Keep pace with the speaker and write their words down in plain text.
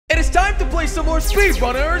time to play some more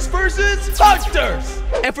speedrunners versus hunters.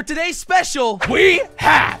 And for today's special, we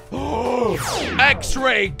have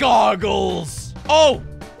X-ray goggles. Oh,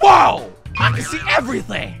 wow. I can see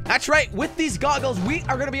everything. That's right. With these goggles, we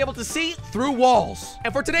are going to be able to see through walls.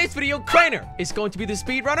 And for today's video, Crainer is going to be the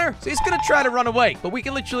speedrunner. So he's going to try to run away, but we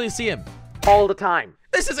can literally see him all the time.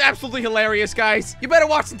 This is absolutely hilarious, guys. You better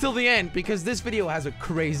watch until the end because this video has a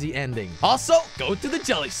crazy ending. Also, go to the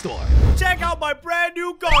jelly store. Check out my brand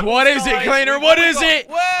new goggles. What is it, Crainer? What is it?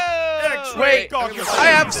 Whoa! Wait, I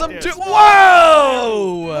have some too.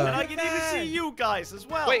 Whoa! And I can even see you guys as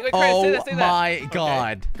well. Wait, Crainer, Oh my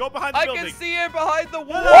God. Okay. Go behind the building. I can see him behind the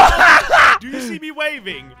wall. Do you see me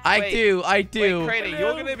waving? I do. Wait, Crainer,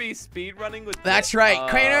 you're going to be speed running with That's this? right.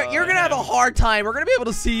 Crainer, you're going to have a hard time. We're going to be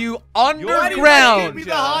able to see you underground. You're be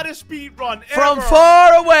the hardest speed run ever. From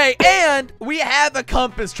far away, and we have a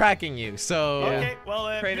compass tracking you, so... Okay,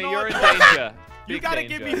 well, Crainer, you know you're what? in danger. You gotta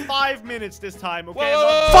give me 5 minutes this time, okay?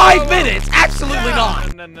 Whoa, 5 minutes? Absolutely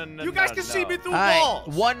not! No, You guys can see me through All right, walls.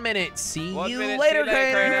 1 minute. See 1 you minute, later, see you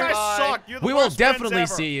later, Crainer. You guys Bye. suck. You're the We will worst friends definitely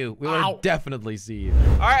ever. see you. We will Ow. definitely see you.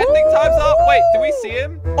 All right, I think time's up. Wait, do we see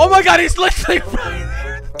him? Oh my God, he's literally right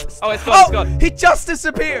there. Oh, it's gone, it's gone. He just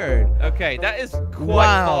disappeared. Okay, that is quite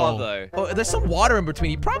Wow. far, though. Oh, there's some water in between.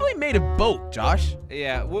 He probably made a boat, Josh.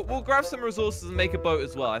 Yeah, we'll grab some resources and make a boat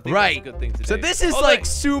as well. I think Right. that's a good thing to do. So this is Oh, like look.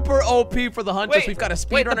 super OP for the hunters. Wait, We've got a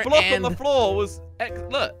Wait, the speedrunner block and... on the floor was...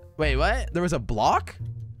 Look. Wait, what? There was a block?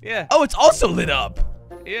 Yeah. Oh, it's also lit up.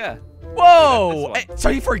 Yeah. Whoa! This one. So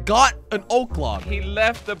he forgot an oak log. He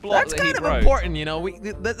left the block That's that he kind of broke. important, you know.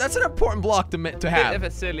 That's an important block to Bit of have.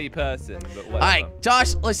 a silly person, but whatever. All right,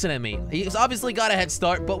 Josh, listen to me. He's obviously got a head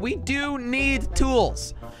start, but we do need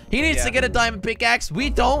tools. He needs to get a diamond pickaxe. We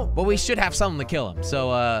don't, but we should have something to kill him.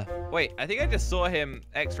 So, Wait, I think I just saw him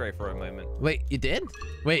X-ray for a moment. wait, you did?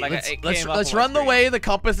 Wait, Like, it came up let's on my run the screen. way the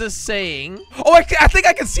compass is saying. Oh, I think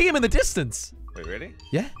I can see him in the distance. Wait, really?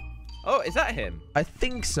 Yeah, Oh, is that him? I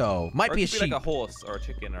think so. Might Or be a it could sheep. be like a horse or a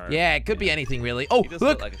chicken or... Yeah, it could be anything really. Oh, He does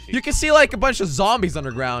look, look like a sheep. you can see like a bunch of zombies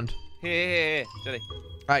underground. Here, Jelly. All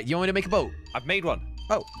right, you want me to make a boat? I've made one.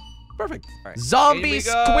 Oh, perfect. All right. Zombies,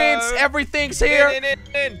 In we go. squints, everything's here.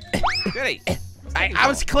 In. Jelly. I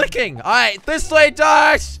was clicking. All right, this way,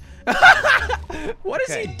 Josh. What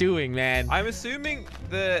is he doing, man? I'm assuming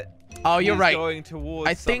that... Oh, you're he's right. Going towards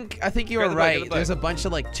I think you Go were to the boat, go to right. the boat. There's a bunch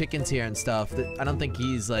of like chickens here and stuff. That I don't think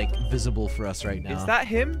he's like visible for us right now. Is that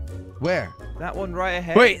him? Where? That one right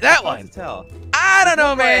ahead? Wait, that It's hard one? to tell. I don't know,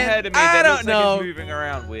 Right man. ahead of me, I that don't looks like know. he's moving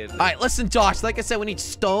around weirdly. All right, listen, Josh. Like I said, we need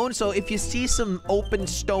stone. So if you see some open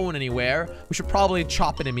stone anywhere, we should probably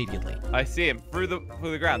chop it immediately. I see him through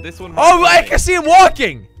the ground. This one. Oh, right I can see him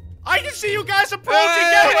walking. I can see you guys approaching.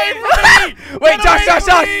 Hey! Get away from me! Wait, Get Josh, away Josh, from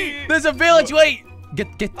Josh. me! There's a village. Wait. Get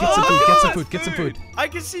some food. Get some food. Get some food. I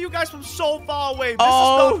can see you guys from so far away. This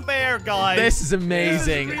Oh, is not fair, guys. This is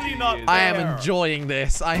amazing. This is really not fair. I am enjoying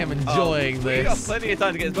this. I am enjoying We got this. plenty of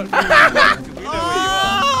time to get as much food as we want, 'cause we know where you are.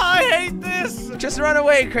 Ah, I hate this. Just run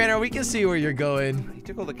away, Crainer. We can see where you're going. He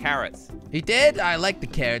took all the carrots. He did? I like the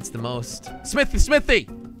carrots the most. Smithy.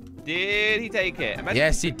 Did he take it? Imagine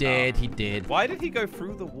Yes, he did. He did. Why did he go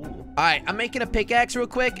through the wall? All right, I'm making a pickaxe real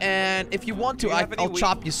quick, and if you want to, Do you have any I'll wheat?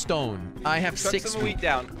 chop you stone. I have Chuck 6 some wheat. wheat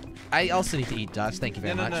down. I also need to eat, Josh. Thank you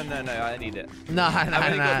very No, much. no, I need it. Nah. I've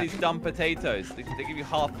only got these dumb potatoes. They give you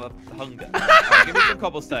half of hunger. Right, give me some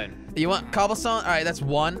cobblestone. You want cobblestone? All right, that's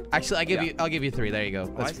 1. Actually, I'll give you 3. There you go.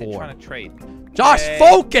 Why That's is he 4. trying to trade? Josh, Okay,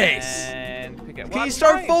 focus! And pick it. Can Well, you I'm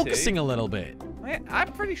start trying focusing to. a little bit?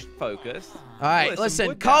 I'm pretty focused. All right, Oh, there's some listen.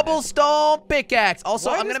 wood down there. Cobblestone pickaxe. Also,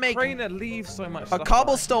 Why I'm gonna does make Crainer leave so much a stuff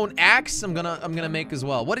cobblestone axe. I'm gonna make as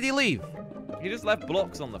well. What did he leave? behind? He just left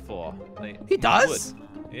blocks on the floor. He does? Wood.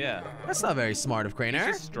 Yeah. That's not very smart of He's Crainer.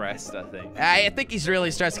 just stressed, I think. I think he's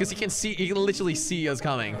really stressed because he can literally see us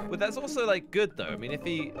coming. But that's also like good though. I mean, if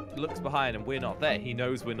he looks behind and we're not there, he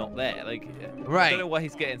knows we're not there. Like, I Right. don't know why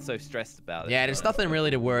he's getting so stressed about it. Yeah, there's nothing really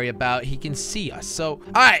to worry about. He can see us. So,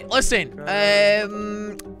 all right, listen. I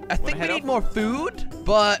think we head need off? more food,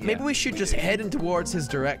 but maybe we should just head in towards his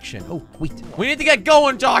direction. Oh, wait. We need to get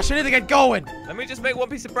going, Josh. We need to get going. Let me just make one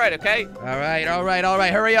piece of bread, okay? All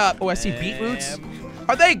right. Hurry up. Oh, I see beetroots.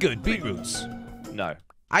 Are they good, beetroots? No.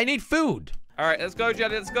 I need food. All right, let's go,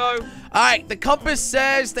 Jelly. Let's go. All right, the compass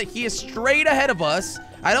says that he is straight ahead of us.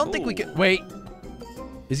 I don't think we can. Wait.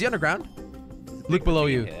 Is he underground? Look below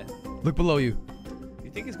you. Here. Look below you.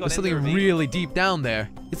 You think he's got There's something really deep down there.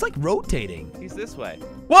 It's like rotating. He's this way.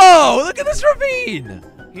 Whoa, look at this ravine.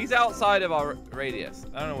 He's outside of our radius.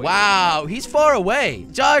 I don't know what Wow, he's far away.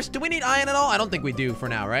 Josh, do we need iron at all? I don't think we do for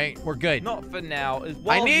now, right? We're good. Not for now.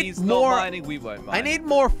 While need he's more- not mining, we won't mine. I need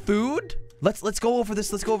more food. Let's go over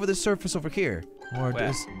this. Let's go over this surface over here. Or Where?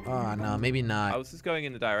 this. Oh no, maybe not. I was just going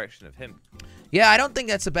in the direction of him. Yeah, I don't think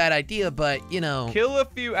that's a bad idea, but you know. Kill a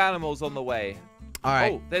few animals on the way. All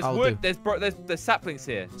right. Oh, there's I'll wood. do. There's saplings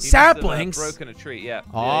here. He Saplings? must have, broken a tree. Yeah.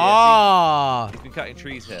 Oh. He's been cutting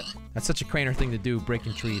trees here. That's such a Craner thing to do,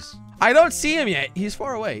 breaking trees. I don't see him yet. He's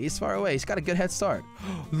far away. He's far away. He's got a good head start.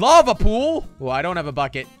 Lava pool. Oh, I don't have a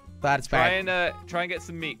bucket. That's bad. Try and get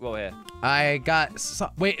some meat while here. I got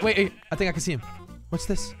some. Wait. I think I can see him. What's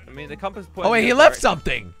this? I mean, the compass point. Oh wait, he left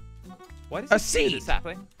something. What is A it? Is seed. it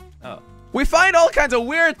sapling? Oh. We find all kinds of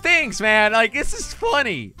weird things, man. Like this is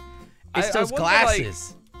funny. It's I those wonder,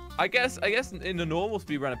 glasses. I guess in the normal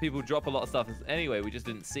speedrunner, people drop a lot of stuff anyway. We just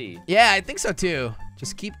didn't see. Yeah, I think so too.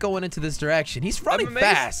 Just keep going into this direction. He's running I'm amazed.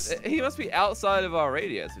 fast. He must be outside of our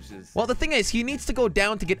radius, which is. Well, the thing is, he needs to go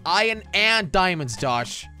down to get iron and diamonds,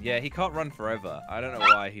 Josh. Yeah, he can't run forever. I don't know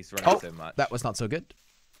why he's running so much. That was not so good.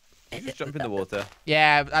 Just jump in the water.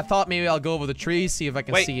 Yeah, I thought maybe I'll go over the trees, see if I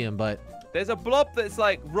can Wait. see him, but... There's a blob that's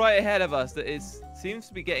like right ahead of us that seems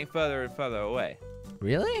to be getting further and further away.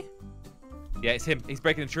 Really? Yeah, it's him. He's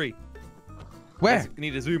breaking a tree. Where?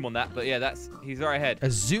 Need a zoom on that, but yeah, he's right ahead. A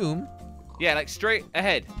zoom? Yeah, like straight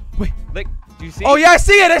ahead. Wait. Like, do you see? Oh, yeah, I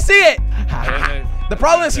see it. I see it. I don't know. The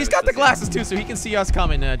problem is he's got the glasses too, so he can see us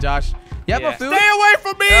coming, Josh. You have Yeah. a food? Stay away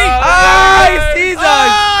from me! Ah, he sees us.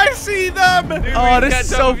 Ah, I see them! Dude, Oh, we this catch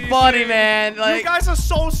is up so with you funny, soon. man. You Like, guys are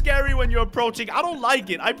so scary when you're approaching. I don't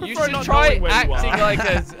like it. I You prefer should not try knowing where you acting are. like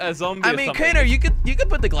a zombie. I or mean, something. Craner, you could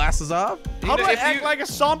put the glasses off. How do I if act you- like a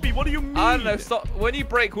zombie? What do you mean? I don't know. Stop. When you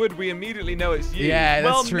break wood, we immediately know it's you. Yeah,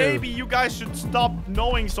 Well, that's true. maybe you guys should stop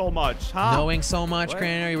knowing so much, huh? Knowing so much, What?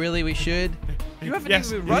 Craner, really, we should. You haven't Yes.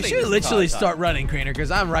 even been You running. should this literally entire start running, Craner, because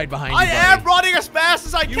I'm right behind you, I buddy. am running as fast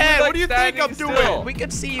as I You can. were, What do you like, think I'm standing doing? still. We can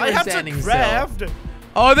see you I have standing to still. craft.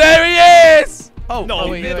 Oh, there he is! Oh, No,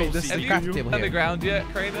 wait, they wait, don't this is see the you. crafting table here. Underground yet,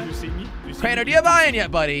 Craner? Do you see me? Craner, do you have iron yet,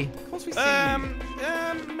 buddy? Of course we see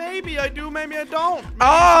Maybe I do, maybe I don't. Maybe Oh!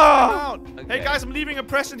 I don't. Okay. Hey guys, I'm leaving a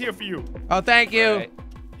present here for you. Oh, thank you. Right.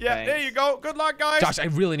 Yeah, Thanks. there you go. Good luck, guys. Josh, I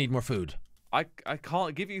really need more food. I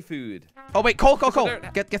can't give you food. Oh, wait, Cole.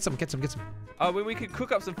 don't- Get some. Oh, we could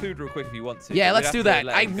cook up some food real quick if you want to. Yeah, but let's we'd do have to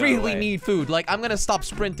that. let I him go really away. need food. Like, I'm gonna stop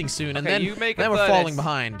sprinting soon, and Okay, then, you make a then we're furnace. falling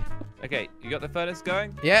behind. Okay, you got the furnace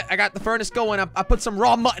going? Yeah, I got the furnace going. I put some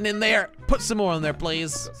raw mutton in there. Put some more in there,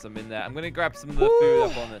 please. Got some in there. I'm gonna grab some of the food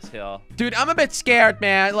up on this hill. Dude, I'm a bit scared,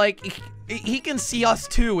 man. Like, he can see us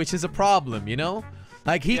too, which is a problem, you know?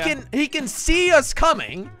 Like, he can see us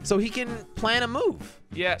coming, so he can plan a move.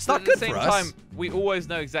 Yeah, It's but not at good the same for us. time, we always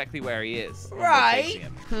know exactly where he is. when we're Right. chasing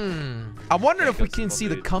him. I wonder if we got some can more see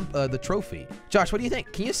the trophy. Josh, what do you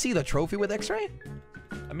think? Can you see the trophy with X-ray?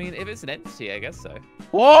 I mean, if it's an entity, I guess so.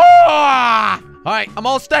 Whoa! All right, I'm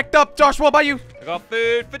all stacked up. Josh, what about you? I got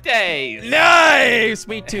food for days. Nice!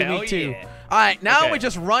 Me too, Hell me too. yeah. All right, now Okay. we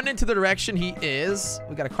just run into the direction he is.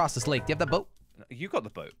 We gotta cross this lake. Do you have that boat? You got the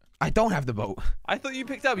boat. I don't have the boat. I thought you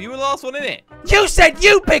picked up. You were the last one in it. You said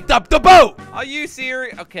you picked up the boat! Are you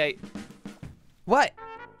serious? Okay, What?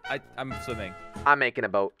 I'm swimming. I'm making a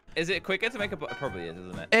boat. Is it quicker to make a boat? It probably is,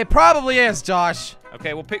 isn't it? It probably is, Josh.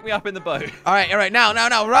 Okay, well, pick me up in the boat. All right,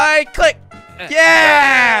 now, right click.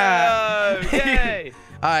 Yeah! Oh, yay!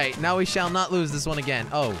 All right, now we shall not lose this one again.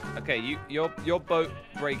 Oh. Okay, your boat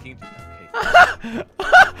breaking. Okay.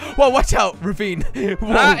 Whoa, watch out, ravine. Whoa.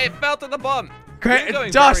 Ah, it fell to the bottom. You're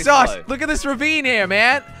going Josh, very Josh, slow. look at this ravine here,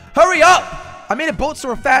 man. Hurry up. I made a boat so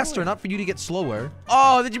we're faster, not for you to get slower.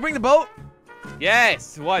 Oh, did you bring the boat?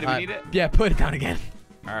 Yes. Why do we need it? Yeah, put it down again.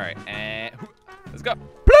 All right, and let's go.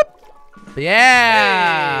 Bloop.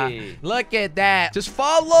 Yeah. Hey. Look at that. Just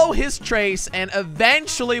follow his trace, and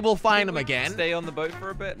eventually we'll find him again. Stay on the boat for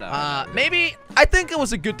a bit now. Maybe, I think it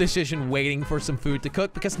was a good decision waiting for some food to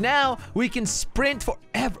cook, because now we can sprint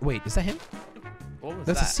forever. Wait, is that him? What was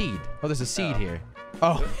There's that? a seed. Oh, there's a seed Oh. here.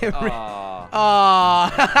 Oh. Aw,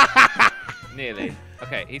 Aw. nearly.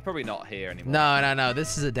 Okay, he's probably not here anymore. No.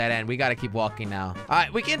 This is a dead end. We gotta keep walking now. All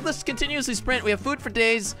right, let's continuously sprint. We have food for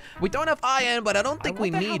days. We don't have iron, but I don't think we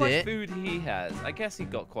I wonder need how much it. food he has. I guess he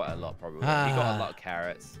got quite a lot, probably. He got a lot of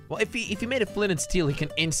carrots. Well, if he made a flint and steel, he can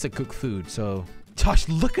insta cook food. So, Josh,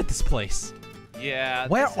 look at this place. Yeah.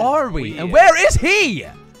 Where this is are we? weird. And where is he?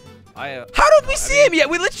 How How don't we see him yet?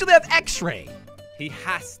 We literally have X-ray. He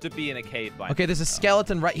has to be in a cave by Okay, now. there's a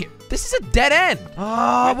skeleton right here. This is a dead end.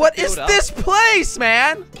 Oh, have to what is build up. this place,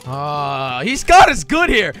 man? Oh, he's got us good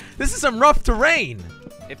here. This is some rough terrain.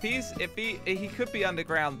 If he could be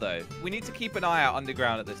underground though. We need to keep an eye out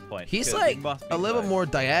underground at this point. He's because like he must be a little close. more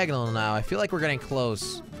diagonal now. I feel like we're getting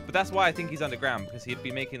close. But that's why I think he's underground, because he'd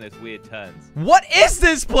be making those weird turns. What is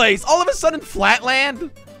this place? All of a sudden,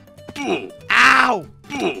 flatland? Ow!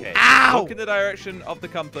 Okay. Ow! Look in the direction of the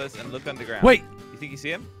compass and look underground. Wait. You think you see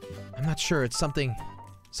him? I'm not sure. It's something.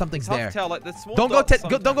 Something's It's hard there. to tell. Like the small Don't go. dots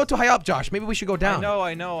Don't go too high up, Josh. Maybe we should go down.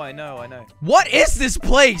 I know. What is this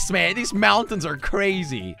place, man? These mountains are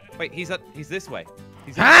crazy. Wait, he's this way.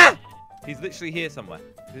 Huh? He's literally here somewhere.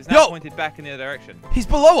 He's now Yo! pointed back in the other direction. He's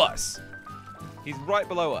below us. He's right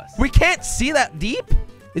below us. We can't see that deep.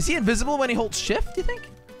 Is he invisible when he holds shift, do you think?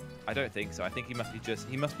 I don't think so. I think he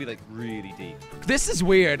must be like really deep. This is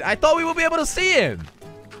weird. I thought we would be able to see him.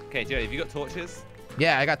 Okay, Joey, have you got torches?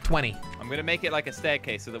 Yeah, I got 20. I'm gonna make it like a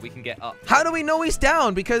staircase so that we can get up. How do we know he's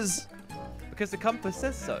down? Because the compass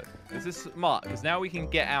says so. This is smart, because now we can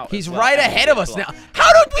get out. he's as well right and ahead get of us now. blocked.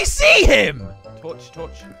 How don't we see him? Torch.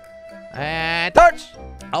 And torch.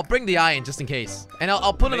 I'll bring the iron just in case. And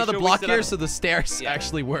I'll put Make another sure we block still here have- so the stairs Yeah,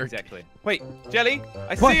 actually work. Exactly. Wait, Jelly,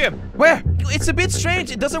 I What? see him. Where? It's a bit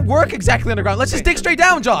strange. It doesn't work exactly underground. Let's just dig straight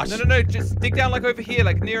down, Josh. No, just dig down like over here,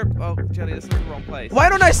 like near. Oh, Jelly, this is the wrong place. Why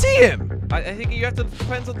don't I see him? I think you have to.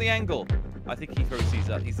 Depends on the angle. I think he throws these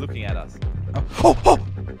up. He's looking at us. Oh.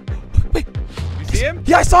 Wait. You see him?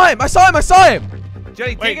 Yeah, I saw him.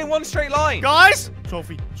 Jelly, dig in one straight line. Guys!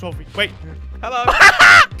 Trophy. Wait. Hello.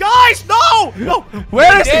 Guys, no!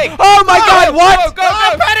 Where is he? Dig. Oh my God! What? Go!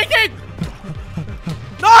 I'm panicking!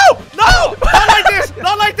 No!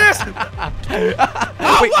 Not like this!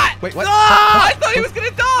 Wait, what? I thought he was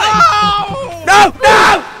gonna die. No!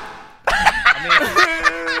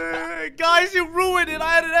 Guys, you ruined it.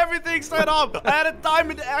 I had everything set up. I had a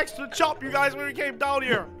diamond axe to chop you guys when we came down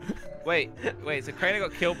here. Wait. So Craner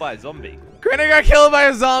got killed by a zombie. Craner got killed by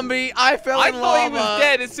a zombie. I fell I in thought lava. he was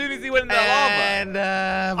dead as soon as he went in the lava. And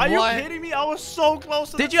Are you what? kidding me? I was so close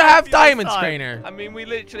to Did the you have trophy this diamonds, time. Craner? I mean, we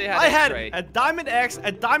literally had I had X-ray. a diamond axe,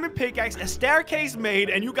 a diamond pickaxe, a staircase made,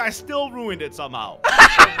 and you guys still ruined it somehow.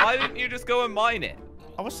 Why didn't you just go and mine it?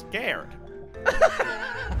 I was scared.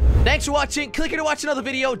 Thanks for watching. Click here to watch another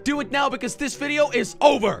video. Do it now because this video is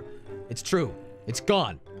over. It's true. It's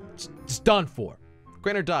gone. It's done for.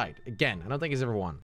 Craner died again. I don't think he's ever won.